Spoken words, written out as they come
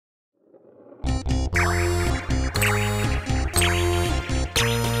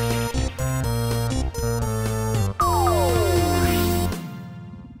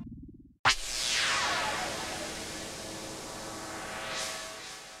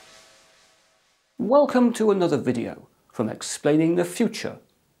Welcome to another video from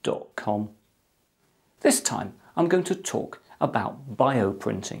explainingthefuture.com. This time I'm going to talk about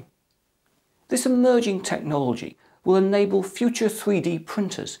bioprinting. This emerging technology will enable future 3D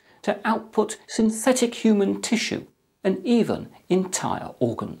printers to output synthetic human tissue and even entire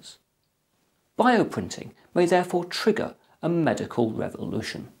organs. Bioprinting may therefore trigger a medical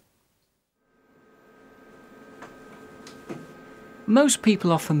revolution. Most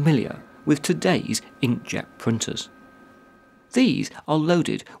people are familiar with today's inkjet printers. These are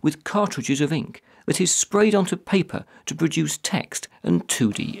loaded with cartridges of ink that is sprayed onto paper to produce text and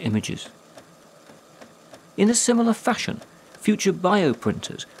 2D images. In a similar fashion, future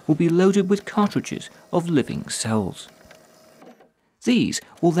bioprinters will be loaded with cartridges of living cells. These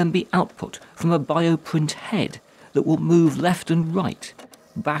will then be output from a bioprint head that will move left and right,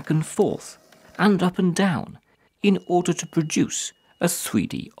 back and forth, and up and down in order to produce a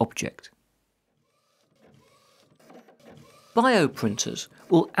 3D object. Bioprinters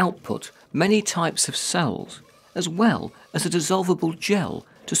will output many types of cells, as well as a dissolvable gel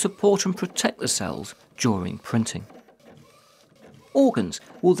to support and protect the cells during printing. Organs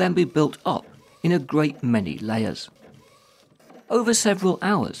will then be built up in a great many layers. Over several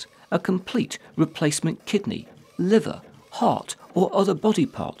hours, a complete replacement kidney, liver, heart, or other body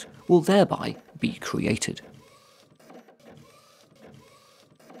part will thereby be created.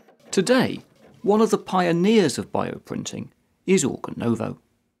 Today, one of the pioneers of bioprinting is Canova.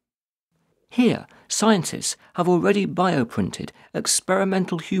 Here, scientists have already bioprinted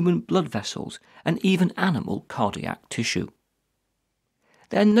experimental human blood vessels and even animal cardiac tissue.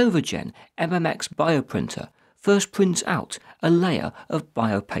 Their NovaGen MMX bioprinter first prints out a layer of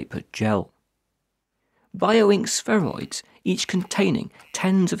biopaper gel. Bioink spheroids, each containing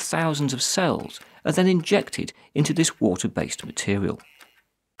tens of thousands of cells, are then injected into this water-based material.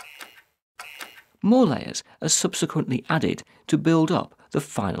 More layers are subsequently added to build up the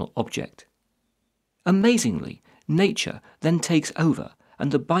final object. Amazingly, nature then takes over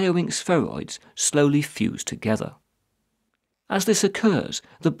and the bioink spheroids slowly fuse together. As this occurs,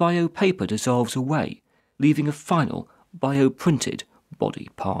 the biopaper dissolves away, leaving a final bioprinted body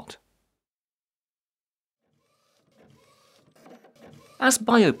part. As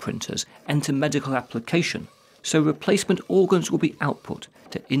bioprinters enter medical application, so replacement organs will be output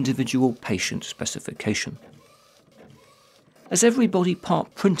to individual patient specification. As every body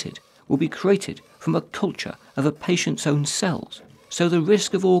part printed will be created from a culture of a patient's own cells, so the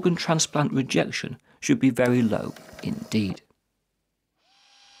risk of organ transplant rejection should be very low indeed.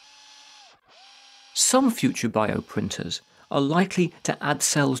 Some future bioprinters are likely to add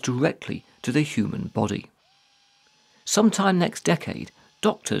cells directly to the human body. Sometime next decade,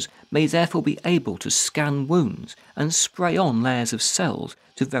 doctors may therefore be able to scan wounds and spray on layers of cells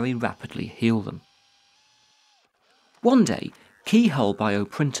to very rapidly heal them. One day, keyhole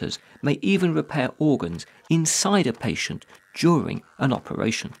bioprinters may even repair organs inside a patient during an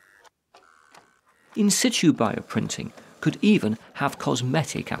operation. In situ bioprinting could even have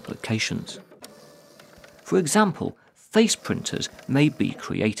cosmetic applications. For example, face printers may be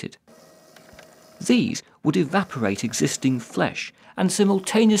created. These would evaporate existing flesh and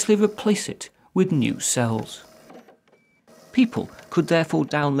simultaneously replace it with new cells. People could therefore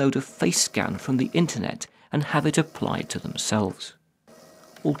download a face scan from the internet and have it applied to themselves.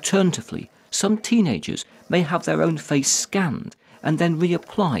 Alternatively, some teenagers may have their own face scanned and then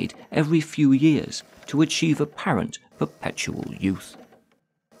reapplied every few years to achieve apparent perpetual youth.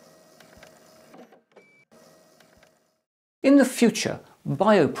 In the future,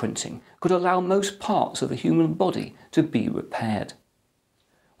 bioprinting could allow most parts of the human body to be repaired.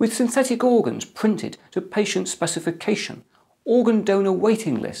 With synthetic organs printed to patient specification, organ donor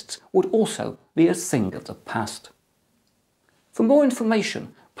waiting lists would also be a thing of the past. For more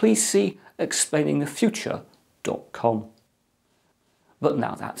information, please see explainingthefuture.com. But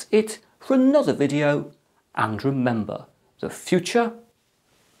now that's it for another video, and remember, the future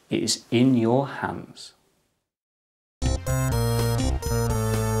is in your hands.